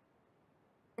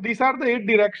 These are the 8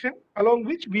 direction along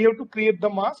which we have to create the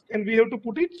mask and we have to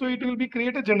put it so it will be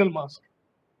create a general mask.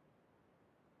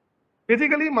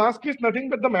 Basically, mask is nothing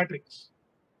but the matrix.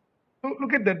 So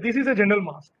look at that. This is a general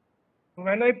mask.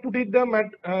 When I put it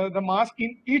the mask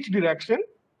in each direction,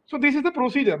 so this is the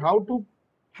procedure how to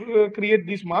create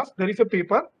this mask. There is a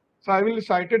paper. So I will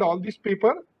cite all this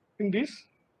paper in this,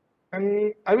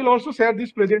 and I will also share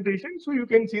this presentation so you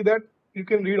can see that you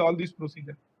can read all this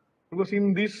procedure. Because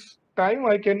in this time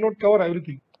I cannot cover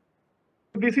everything.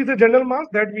 This is a general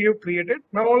mask that we have created.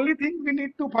 Now only thing we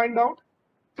need to find out.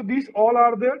 So these all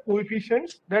are the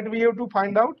coefficients that we have to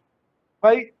find out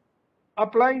by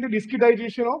applying the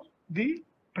discretization of the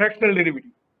fractional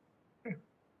derivative.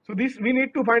 So this we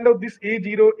need to find out this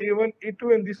A0, A1,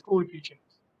 A2 and these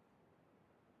coefficients.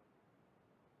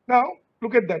 Now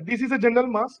look at that. This is a general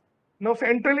mask. Now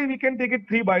centrally we can take it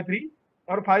 3 by 3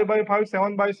 or 5 by 5,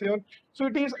 7 by 7. So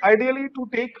it is ideally to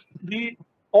take the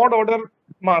odd order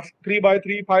mask 3 by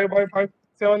 3, 5 by 5,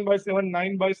 7 by 7,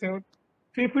 9 by 7.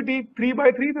 So if we take 3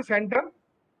 by 3 the center,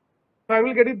 so I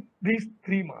will get it these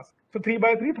 3 masks. So 3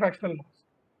 by 3 fractional mask.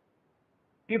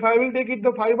 If I will take it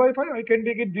the 5 by 5, I can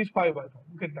take it this 5 by 5.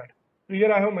 Look at that. So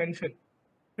here I have mentioned.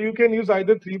 So you can use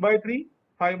either 3 by 3,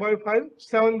 5 by 5,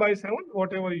 7 by 7,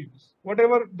 whatever you use.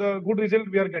 Whatever the good result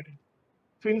we are getting.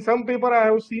 So in some paper I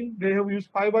have seen they have used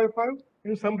 5 by 5.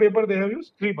 In some paper they have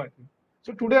used 3 by 3.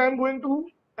 So today I am going to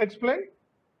explain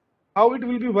how it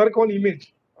will be work on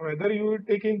image. Whether you will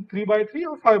take in 3 by 3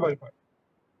 or 5 by 5.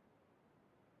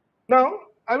 Now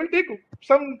I will take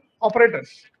some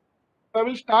operators. I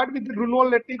will start with the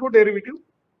Grunwald-Letnico derivative.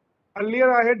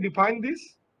 Earlier I had defined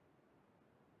this.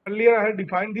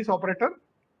 Operator.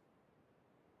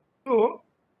 So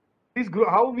this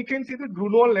how we can see that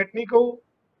Grunwald-Letnico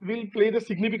will play the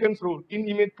significant role in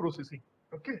image processing.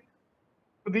 Okay.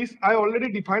 So this I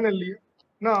already defined earlier.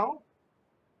 Now,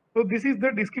 so this is the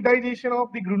discretization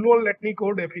of the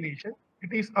Grunwald-Letnico definition.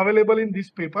 It is available in this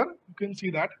paper. You can see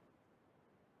that.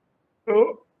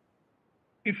 So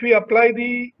if we apply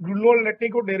the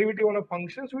Grunwald-Letnico derivative on a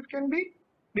function, so it can be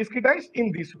discretized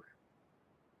in this way.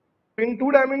 In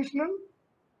 2-dimensional,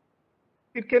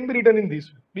 it can be written in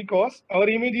this way because our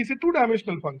image is a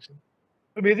 2-dimensional function.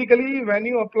 So basically, when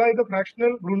you apply the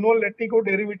fractional Grunwald-Letnico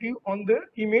derivative on the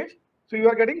image, so you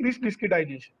are getting this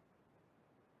discretization.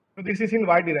 So this is in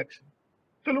y direction.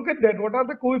 So look at that. What are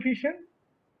the coefficients?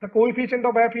 The coefficient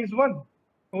of f is 1.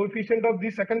 Coefficient of the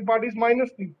second part is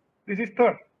minus nu. This is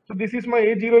third. So this is my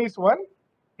A0 is 1,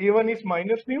 A1 is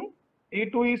minus nu,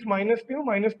 A2 is minus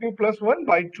nu plus 1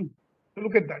 by 2. So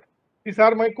look at that. These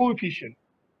are my coefficients.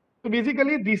 So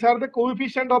basically these are the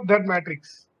coefficient of that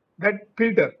matrix, that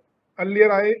filter.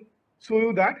 Earlier I show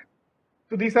you that.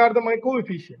 So these are my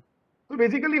coefficients. So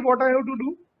basically what I have to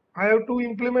do, I have to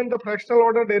implement the fractional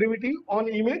order derivative on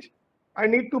image. I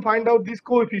need to find out these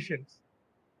coefficients.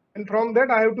 And from that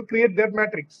I have to create that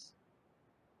matrix.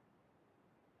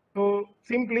 So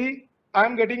simply I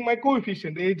am getting my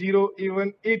coefficient A0,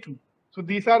 A1, A2. So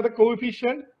these are the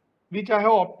coefficients which I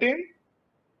have obtained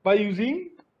by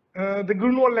using the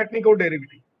Grunwald-Letnico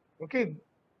derivative. Okay.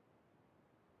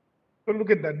 So look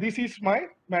at that. This is my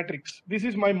matrix. This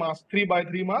is my mask, 3 by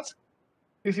 3 mask.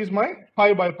 This is my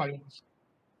 5 by 5 mask.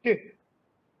 Okay.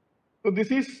 So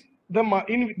this is the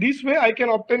in this way I can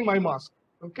obtain my mask.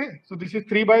 Okay. So this is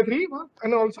 3 by 3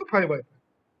 and also 5 by 5.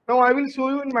 Now I will show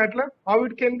you in MATLAB how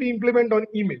it can be implemented on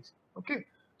image. Okay.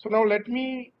 So now let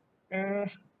me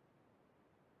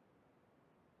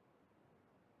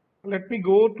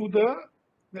go to the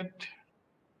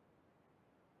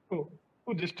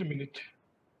just a minute.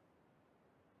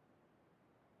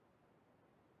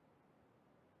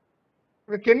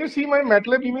 Can you see my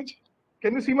MATLAB image?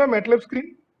 Can you see my MATLAB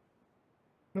screen?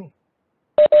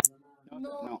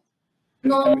 No.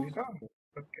 No.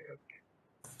 Okay.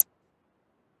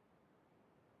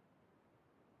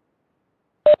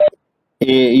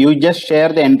 You just share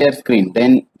the entire screen,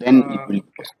 then it will.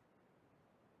 Okay.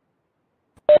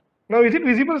 Now is it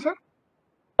visible, sir?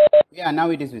 Yeah, now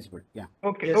it is visible. Yeah.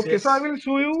 Okay. Yes, Okay. yes. So I will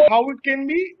show you how it can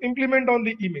be implemented on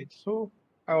the image. So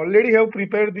I already have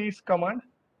prepared this command.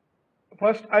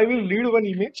 First, I will lead one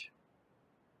image.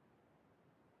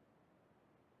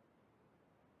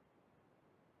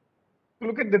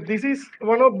 Look at that. This is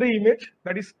one of the image,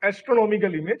 that is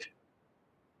astronomical image.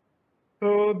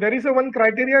 So there is a one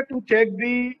criteria to check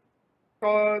the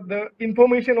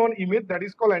information on image, that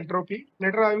is called entropy.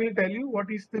 Later I will tell you what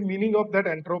is the meaning of that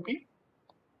entropy.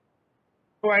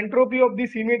 So entropy of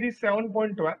this image is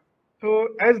 7.12. So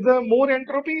as the more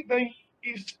entropy, the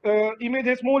image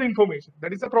has more information.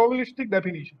 That is a probabilistic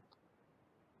definition.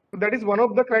 So that is one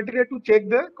of the criteria to check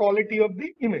the quality of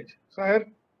the image. So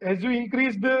as you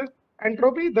increase the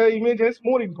entropy, the image has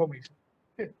more information.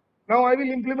 Okay. Now I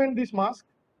will implement this mask.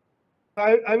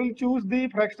 I will choose the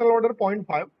fractional order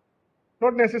 0.5.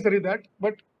 Not necessary that,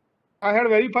 but I had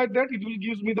verified that it will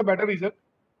give me the better result.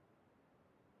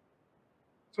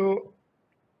 So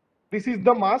this is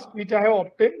the mask which I have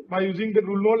obtained by using the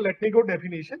Rule-Letnikov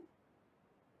definition.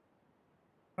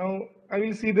 Now I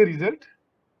will see the result.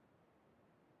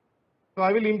 So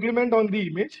I will implement on the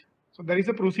image. So there is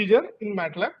a procedure in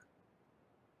MATLAB.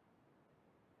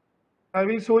 I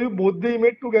will show you both the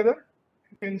image together.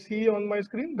 You can see on my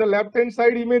screen. The left-hand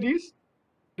side image is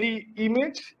the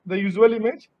image, the usual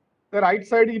image. The right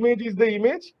side image is the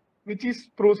image which is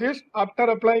processed after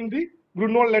applying the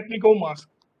Grunwald-Letnikov mask.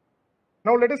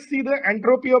 Now let us see the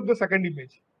entropy of the second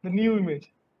image, the new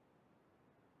image.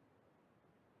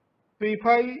 So if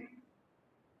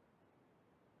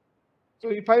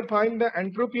I find the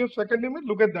entropy of second image,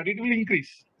 look at that, it will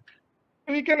increase.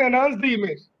 We can enhance the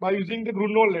image by using the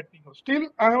Grunwald-Letnikov. Still,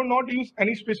 I have not used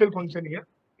any special function here.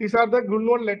 These are the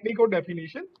Grunwald-Letnikov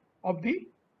definition of the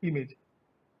image.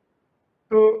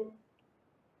 So,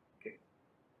 okay.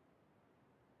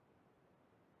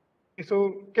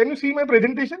 So can you see my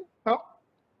presentation now?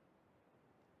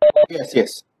 Yes.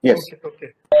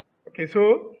 Okay.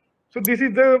 So this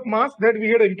is the mask that we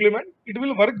had implemented. It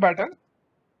will work better.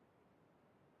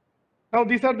 Now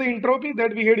these are the entropy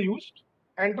that we had used.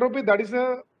 Entropy, that is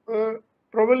a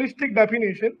probabilistic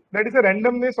definition. That is a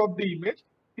randomness of the image.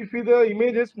 If the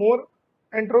image has more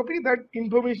entropy, that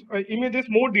information image has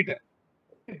more detail.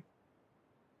 Okay.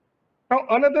 Now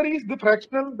another is the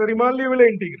fractional, the Riemann-Leibler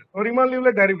integral or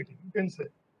Riemann-Leibler derivative, you can say.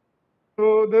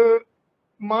 So the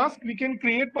mask we can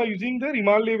create by using the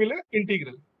Riemann-Leibler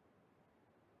integral.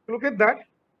 Look at that.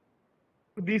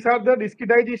 These are the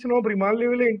discretization of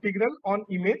Riemann-Leibler integral on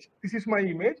image. This is my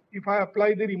image. If I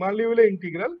apply the Riemann-Leibler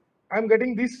integral, I am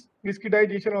getting this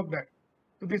discretization of that.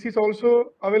 So this is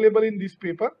also available in this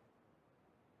paper.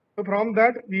 So from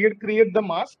that, we had create the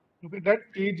mask. Look at that,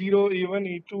 A0,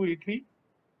 A1, A2, A3.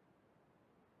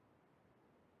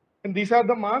 And these are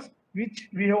the masks which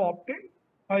we have obtained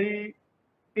by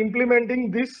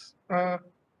implementing this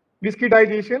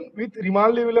discretization with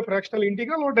Riemann-Leibler fractional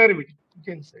integral or derivative. You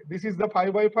can say this is the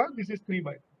 5/5, this is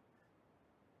 3/5.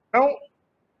 Now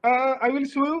I will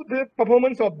show you the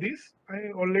performance of this.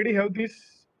 I already have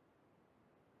this.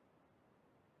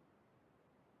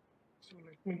 So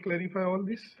let me clarify all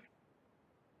this.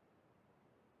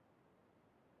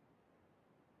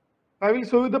 I will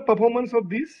show you the performance of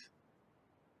this.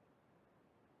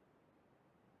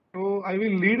 So I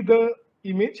will lead the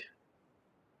image.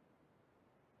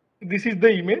 This is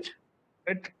the image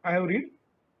that I have read.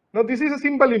 Now this is a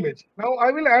simple image. Now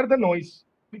I will add the noise,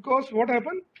 because what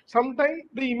happened? Sometimes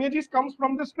the images comes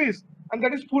from the space and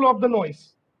that is full of the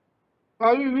noise.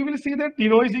 So we will see the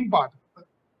denoising part.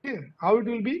 Okay, how it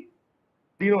will be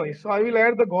denoise. So I will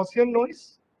add the Gaussian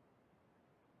noise.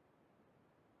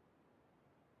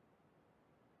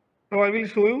 So I will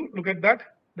show you. Look at that.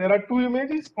 There are two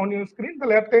images on your screen. The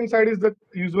left hand side is the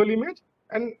usual image,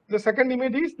 and the second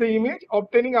image is the image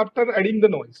obtaining after adding the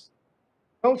noise.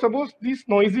 Now suppose this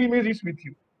noisy image is with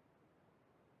you.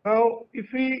 Now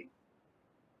if we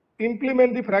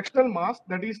implement the fractional mask,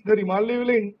 that is the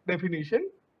Riemann-Leibler definition.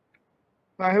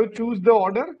 So I have choose the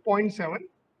order 0.7.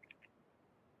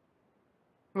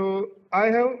 So I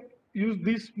have used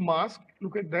this mask.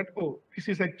 Look at that. Oh, this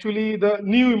is actually the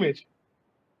new image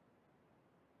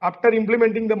after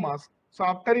implementing the mask. So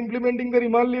after implementing the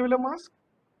Riemann-Leibler mask,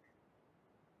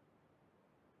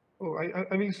 oh,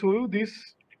 I will show you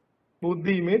this, both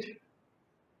the image.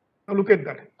 Now look at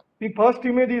that. The first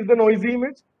image is the noisy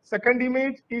image. Second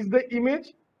image is the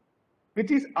image which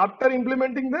is after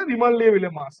implementing the Riemann-Leibler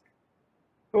mask.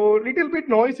 So little bit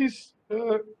noise is,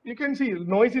 you can see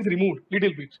noise is removed,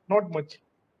 little bit, not much.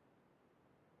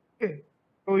 Okay.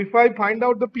 So if I find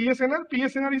out the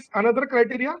PSNR is another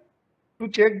criteria to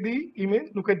check the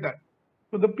image. Look at that.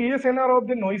 So the PSNR of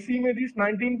the noisy image is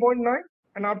 19.9,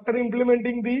 and after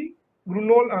implementing the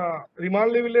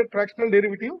Riemann-Levellet fractional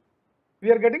derivative,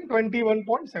 we are getting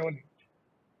 21.78.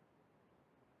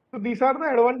 So these are the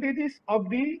advantages of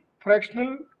the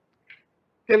fractional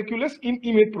calculus in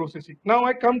image processing. Now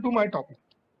I come to my topic.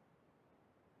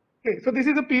 Okay, so this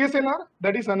is a PSNR,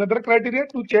 that is another criteria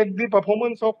to check the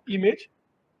performance of image.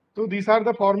 So these are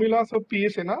the formulas of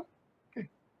PSNR. Okay.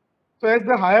 So as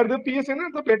the higher the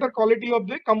PSNR, the better quality of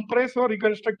the compressed or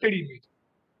reconstructed image.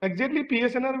 Exactly,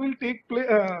 PSNR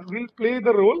will play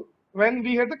the role when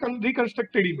we have the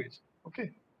reconstructed image. Okay.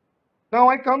 Now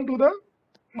I come to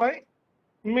my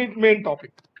main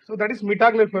topic. So that is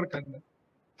Mittag-Leffler kernel.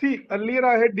 See, earlier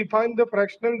I had defined the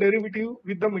fractional derivative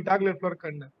with the Mittag-Leffler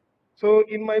kernel. So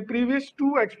in my previous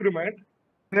two experiments,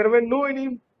 there were no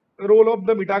any role of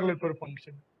the Mittag-Leffler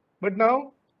function. But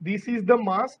now this is the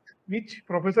mask which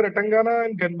Professor Atangana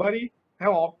and Ganbari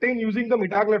have obtained using the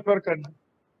Mittag-Leffler kernel.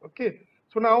 Okay.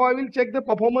 So now I will check the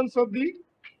performance of the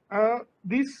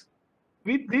this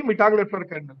with the Mittag-Leffler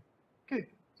kernel. Okay.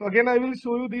 So again I will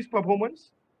show you this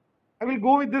performance. I will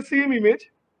go with the same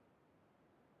image.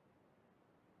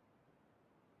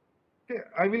 Okay,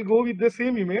 I will go with the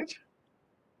same image.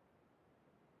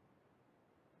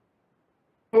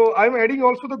 So I'm adding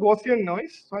also the Gaussian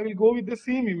noise. So I will go with the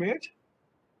same image.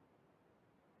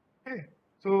 Okay.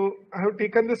 So I have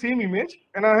taken the same image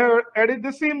and I have added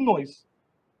the same noise.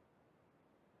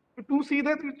 To see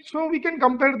that, so we can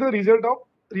compare the result of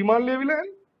Riemann-Levellet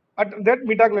at that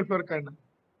Mittag-Leffler kernel.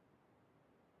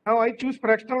 Now I choose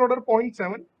fractional order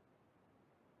 0.7.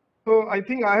 So I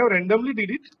think I have randomly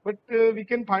did it, but we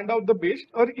can find out the base,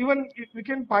 or even we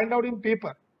can find out in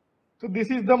paper. So this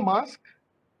is the mask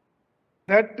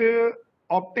that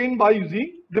obtained by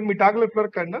using the Mittag-Leffler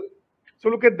kernel. So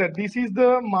look at that. This is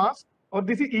the mask, or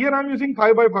this is here I'm using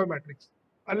 5x5 matrix.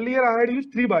 Earlier I had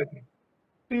used 3x3.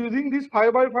 So using this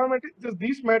 5x5 matrix,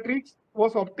 this matrix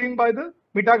was obtained by the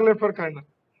Mittag-Leffler kernel.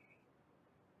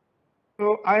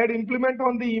 So I had implement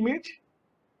on the image.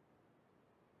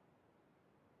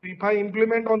 If I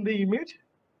implement on the image,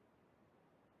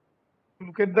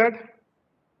 look at that.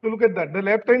 So look at that. The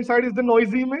left hand side is the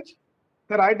noisy image.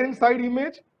 The right hand side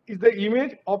image is the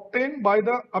image obtained by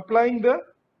the applying the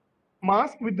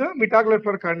mask with the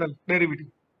Mittag-Leffler kernel derivative.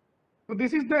 So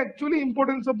this is the actually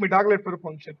importance of Mittag-Leffler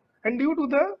function. And due to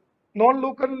the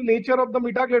non-local nature of the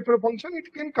Mittag-Leffler function,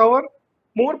 it can cover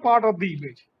more part of the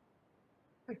image.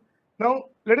 Now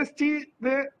let us see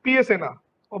the PSNR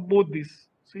of both these.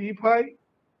 So if I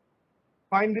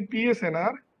find the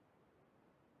PSNR,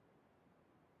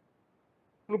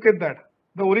 look at that.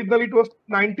 The original it was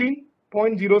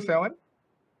 19.07.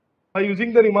 By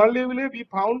using the Riemann-Levellet, we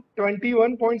found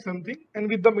 21 point something, and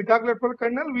with the Mittag-Leffler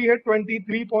kernel, we had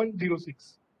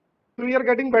 23.06. So we are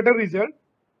getting better result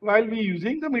while we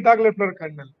using the Mittag-Leffler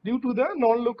kernel due to the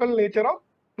non-local nature of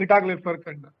Mittag-Leffler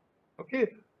kernel. Okay,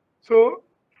 so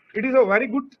it is a very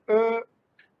good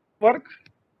work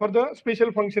for the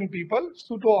special function people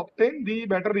to obtain the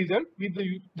better result with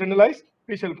the generalized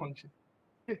special function.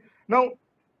 Okay. Now,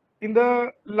 in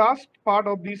the last part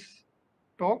of this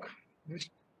talk,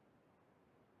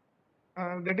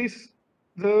 that is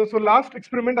the last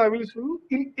experiment I will show you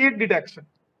in 8 detection.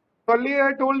 So earlier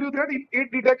I told you that in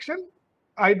 8 detection,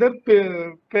 either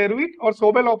Pairwit or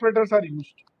Sobel operators are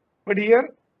used. But here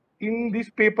in this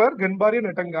paper, Ganbari and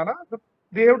Atangana,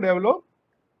 they have developed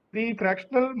the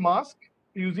fractional mask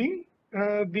using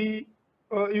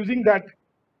using that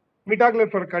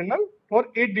Mittag-Leffler kernel for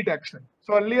 8 detection.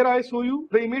 So earlier I show you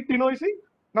the image denoising.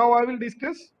 Now I will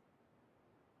discuss.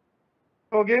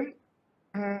 So again,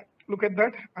 look at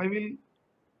that. I will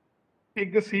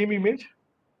take the same image.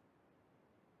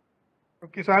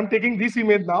 Okay, so I am taking this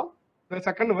image now, the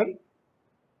second one.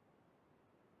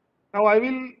 Now I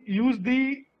will use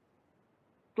the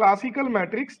classical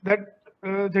matrix that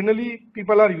generally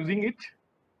people are using it.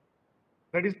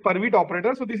 That is Pairwit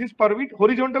operator. So this is Pairwit,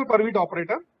 horizontal Pairwit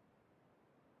operator.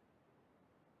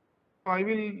 So I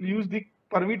will use the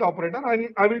Pairwit operator and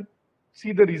I will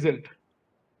see the result.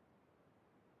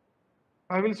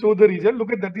 I will show the result.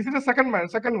 Look at that. This is the second one.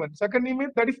 Second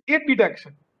image, that is 8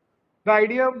 detection. The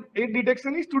idea of 8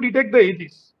 detection is to detect the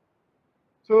edges.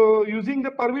 So using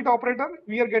the Pairwit operator,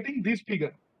 we are getting this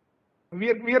figure. We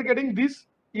are getting this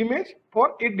image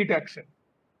for 8 detection.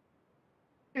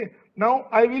 Okay. Now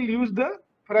I will use the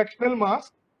fractional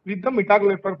mask with the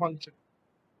Mittag-Leffler function.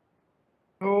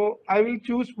 So I will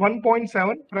choose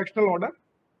 1.7 fractional order.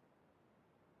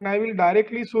 And I will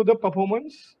directly show the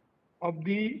performance of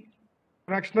the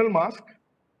fractional mask.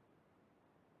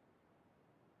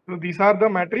 So these are the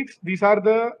matrix, these are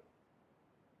the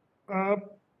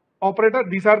operator,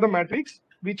 these are the matrix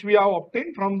which we have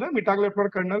obtained from the Mittag-Leffler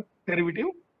kernel derivative.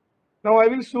 Now I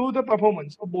will show the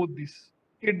performance of both these,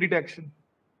 hit detection.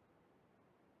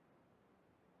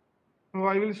 So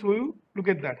I will show you, look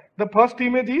at that. The first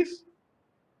image is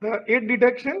the hit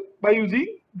detection by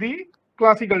using the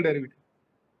classical derivative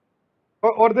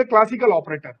or the classical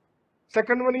operator.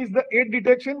 Second one is the hit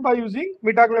detection by using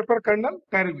Mittag-Leffler kernel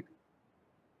derivative.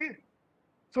 Okay.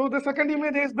 So the second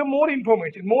image is the more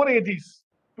information, more edges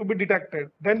to be detected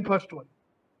than first one.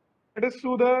 Let us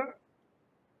show the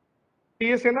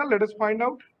PSNR. Let us find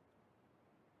out.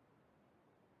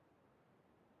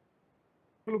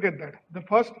 Look at that. The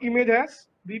first image has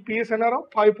the PSNR of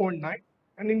 5.9,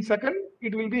 and in second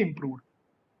it will be improved.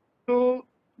 So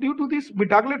due to this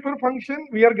Mittag-Leffler function,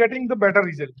 we are getting the better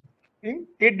result in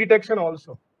hit detection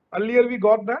also. Earlier we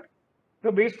got that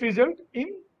the best result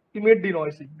in image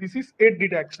denoising. This is hit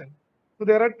detection. So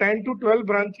there are 10 to 12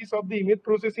 branches of the image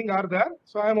processing are there.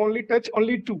 So I am only touch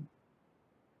only 2.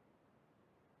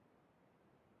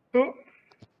 So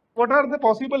what are the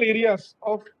possible areas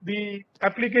of the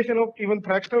application of even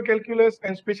fractional calculus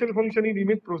and special function in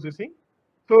image processing?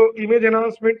 So image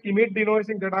enhancement, image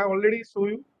denoising that I already show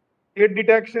you, hit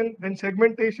detection, then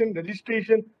segmentation,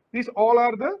 registration. These all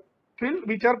are the fields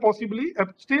which are possibly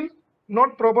still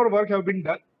not proper work have been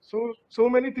done. So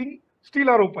many things still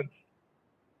are open.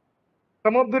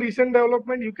 Some of the recent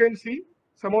development you can see,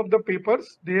 some of the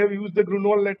papers, they have used the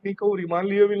Grunwald-Letnikov,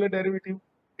 Riemann-Liouville derivative,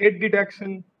 hit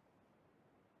detection,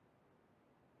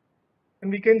 and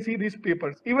we can see these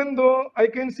papers. Even though I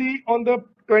can see on the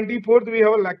 24th we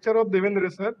have a lecture of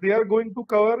Devendra sir, they are going to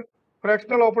cover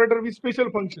fractional operator with special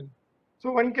function.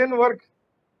 So one can work,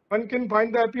 one can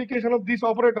find the application of this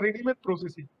operator in image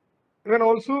processing. Even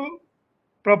also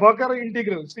Prabhakar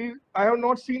integrals. See, I have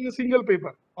not seen a single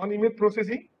paper on image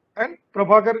processing and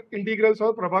Prabhakar integrals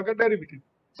or Prabhakar derivative.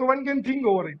 So one can think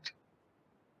over it.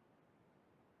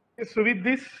 Yes, so with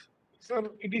this, sir,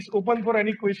 it is open for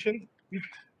any question with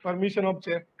permission of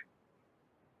chair.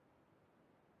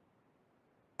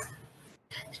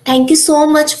 Thank you so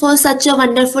much for such a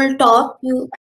wonderful talk. You